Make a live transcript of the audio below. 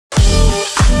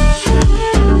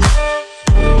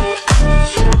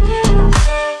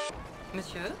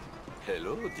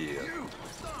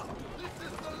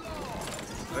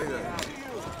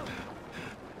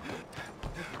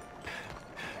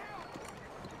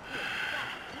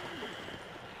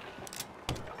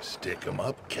Stick 'em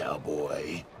up,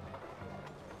 cowboy.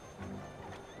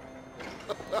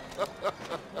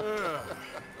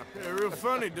 Yeah, real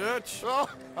funny, Dutch. Oh,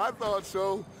 I thought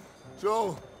so.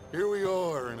 So, here we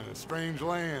are in a strange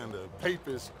land of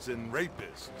papists and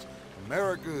rapists.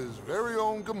 America's very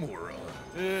own Gomorrah.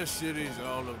 This cities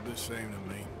all look the same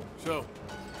to me. So,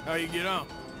 how you get on?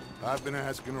 I've been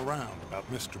asking around about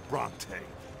Mr. Bronte,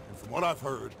 and from what I've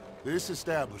heard, this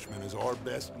establishment is our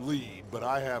best lead, but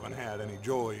I haven't had any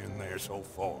joy in there so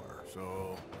far.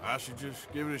 So, I should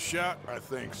just give it a shot? I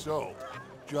think so.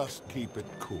 Just keep it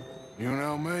cool. You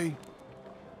know me?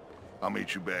 I'll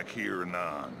meet you back here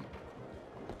anon.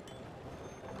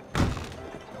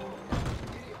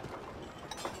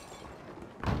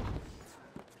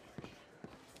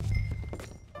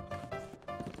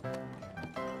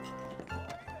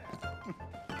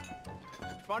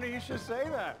 Funny you should say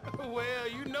that. Well,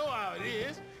 you know how it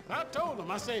is. I told him.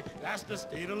 I say, that's the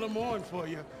state of Lemoyne for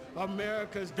you.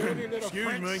 America's dirty little Excuse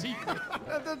French me. secret.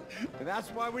 And that's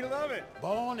why we love it.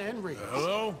 Born and raised.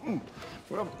 Hello?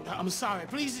 Well, I'm sorry.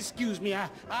 Please excuse me.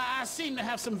 I seem to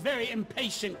have some very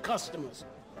impatient customers.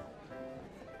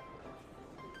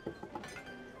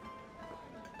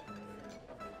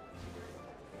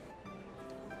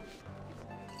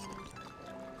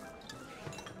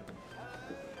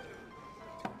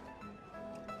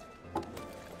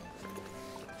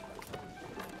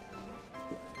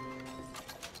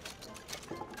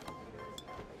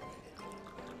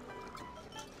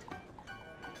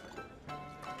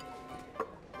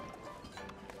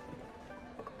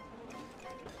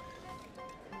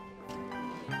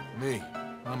 Me?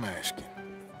 I'm asking.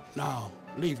 No,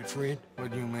 leave it, friend.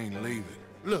 What do you mean, leave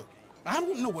it? Look, I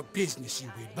don't know what business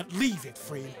you in, but leave it,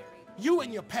 friend. You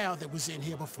and your pal that was in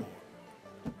here before.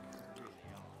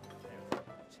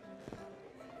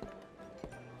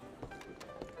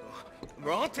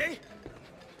 Bronte?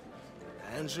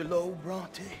 Angelo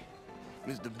Bronte.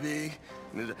 Mr. Big,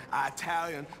 Mr.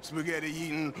 Italian,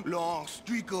 spaghetti-eating, long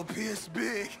streaker piss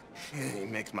big. He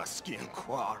makes my skin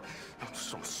crawl.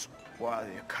 Some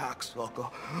swarthy cocksucker.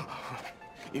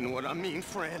 You know what I mean,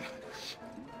 friend?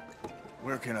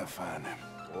 Where can I find him?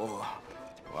 Oh,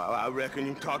 well, I reckon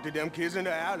you talk to them kids in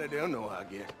the alley, they'll know I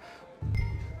get.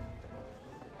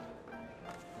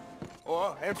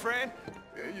 Oh, and friend,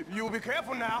 you be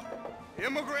careful now.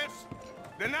 Immigrants,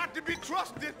 they're not to be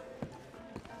trusted.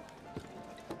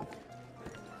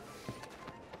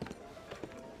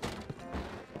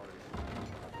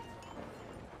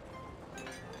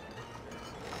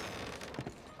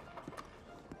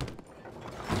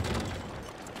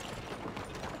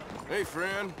 Hey,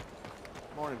 friend.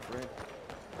 Morning, friend.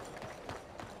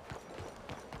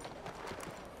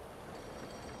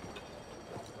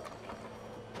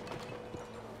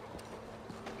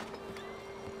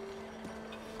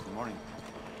 Good morning.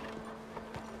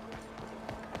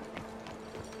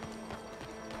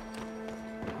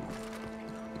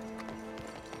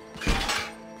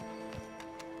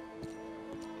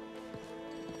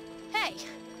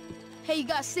 Hey, you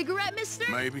got a cigarette, mister?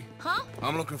 Maybe. Huh?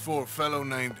 I'm looking for a fellow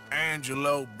named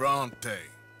Angelo Bronte.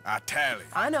 Italian.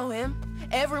 I know him.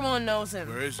 Everyone knows him.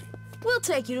 Where is he? We'll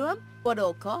take you to him. What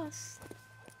it'll cost?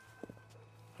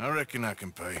 I reckon I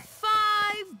can pay.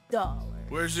 $5.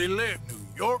 Where's he live? New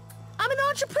York? I'm an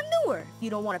entrepreneur. If you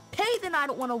don't want to pay, then I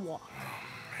don't want to walk.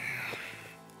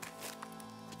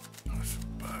 That's a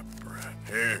bad brat.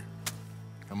 Here.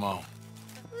 Come on.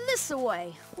 This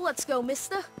away. Let's go,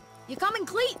 mister. You coming,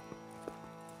 Cleet?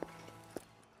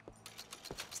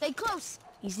 Stay close.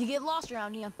 Easy to get lost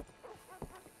around here.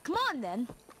 Come on, then.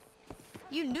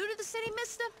 You new to the city,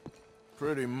 mister?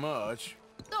 Pretty much.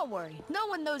 Don't worry. No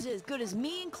one knows it as good as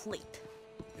me and Cleet.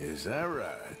 Is that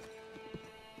right?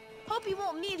 Hope you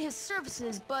won't need his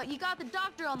services, but you got the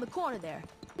doctor on the corner there.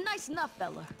 Nice enough,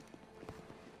 fella.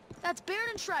 That's Baird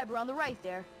and Schreiber on the right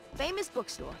there. Famous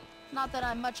bookstore. Not that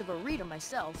I'm much of a reader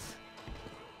myself.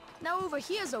 Now over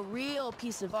here's a real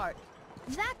piece of art.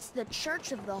 That's the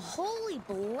Church of the Holy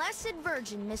Blessed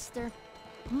Virgin, mister.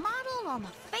 Modeled on the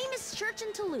famous church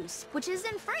in Toulouse, which is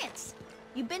in France.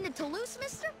 You been to Toulouse,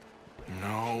 mister?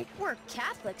 No. We're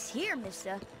Catholics here,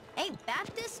 mister. Ain't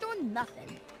Baptist or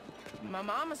nothing. My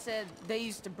mama said they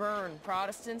used to burn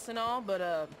Protestants and all, but,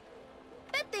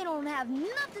 Bet they don't have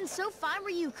nothing so fine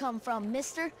where you come from,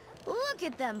 mister. Look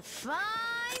at them fine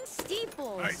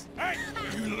steeples. Hey,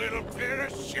 you little pair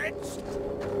of shits!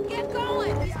 Get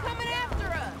going! He's coming after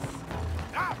us!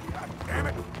 Ah, God damn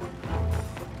it!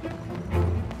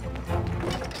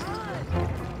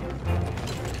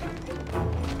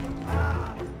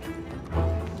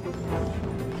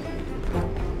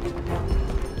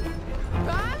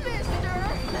 Bye, mister!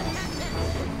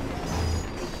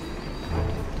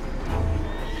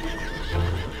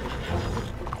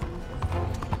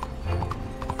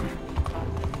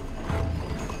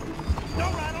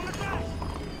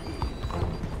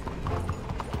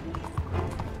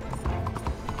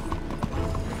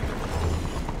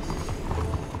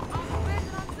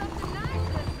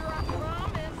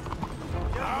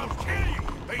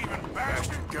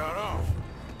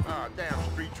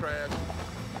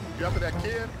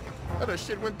 again? Other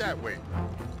shit went that way.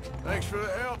 Thanks for the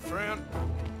help, friend.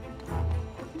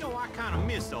 You know, I kind of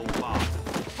miss old boss.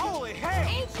 Holy hell!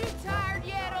 Ain't you tired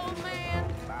yet, old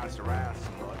man? Bounce around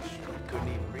so much, I couldn't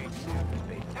even reach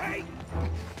you. Hey!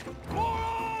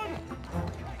 Moron!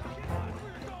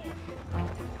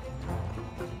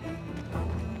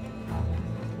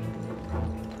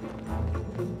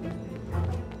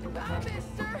 Bye,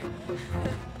 mister.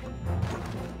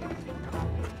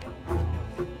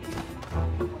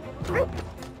 Right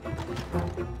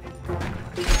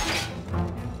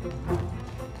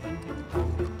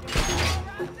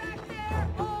back there,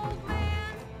 old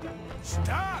man.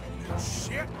 Stop, you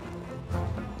shit!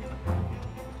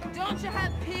 Don't you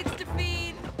have pigs to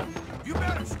feed? You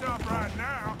better stop right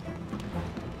now.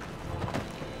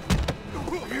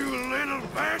 You little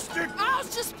bastard! I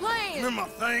was just playing. Give me my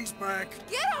things back.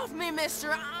 Get off me,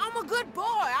 mister. I'm a good boy.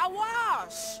 I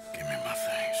wash. Give me my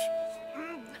things.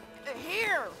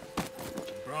 Here.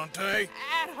 Bronte?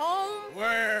 At home.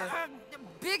 Where?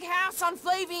 Big house on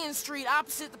Flavian Street,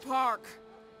 opposite the park.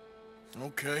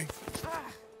 Okay.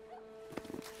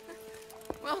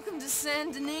 Welcome to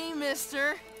Saint Denis,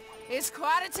 mister. It's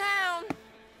quite a town.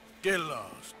 Get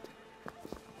lost.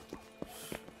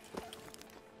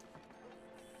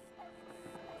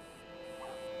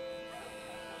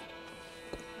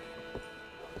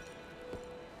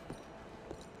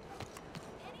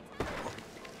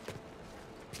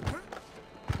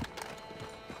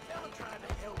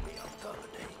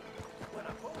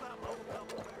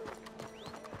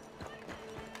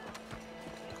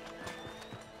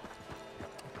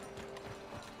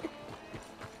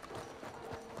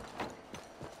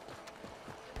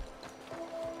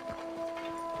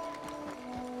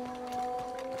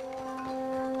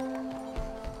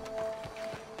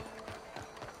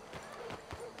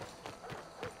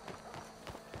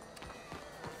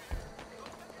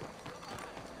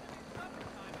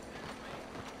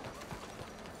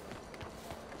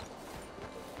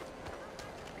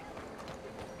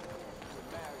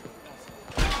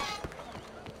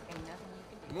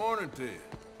 Morning to you.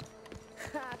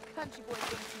 Country boy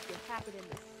thinks he can hack it in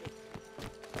the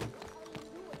city.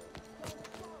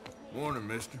 Morning,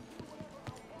 mister.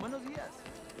 Buenos dias.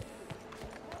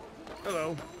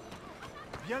 Hello.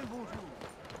 Bien bonjour.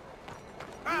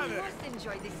 Hi You there. must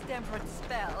enjoy this temperate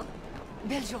spell.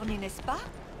 Belle journée, n'est-ce pas?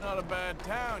 Not a bad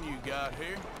town you got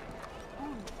here.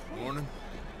 Morning.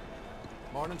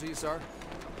 Morning to you, sir.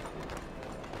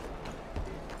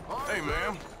 Hey,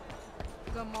 ma'am.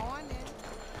 Good morning.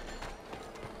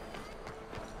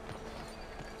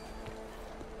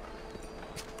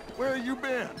 Where you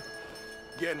been?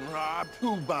 Getting robbed?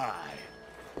 Who by?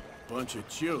 Bunch of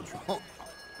children.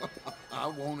 I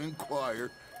won't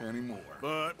inquire anymore.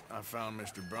 But I found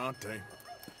Mr. Bronte.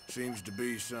 Seems to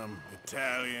be some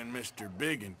Italian Mr.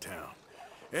 Big in town.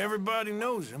 Everybody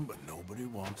knows him, but nobody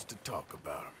wants to talk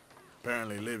about him.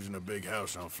 Apparently lives in a big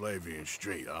house on Flavian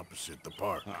Street, opposite the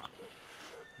park.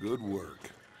 Good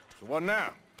work. So what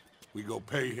now? We go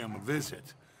pay him a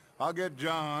visit. I'll get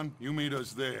John, you meet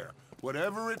us there.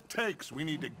 Whatever it takes, we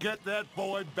need to get that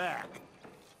boy back.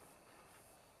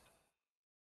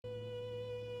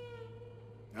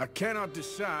 I cannot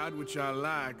decide which I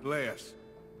like less.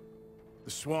 The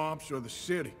swamps or the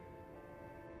city.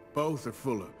 Both are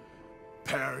full of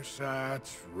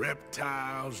parasites,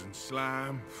 reptiles, and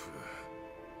slime.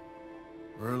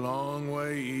 We're a long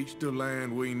way east of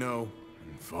land we know,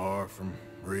 and far from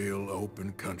real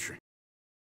open country.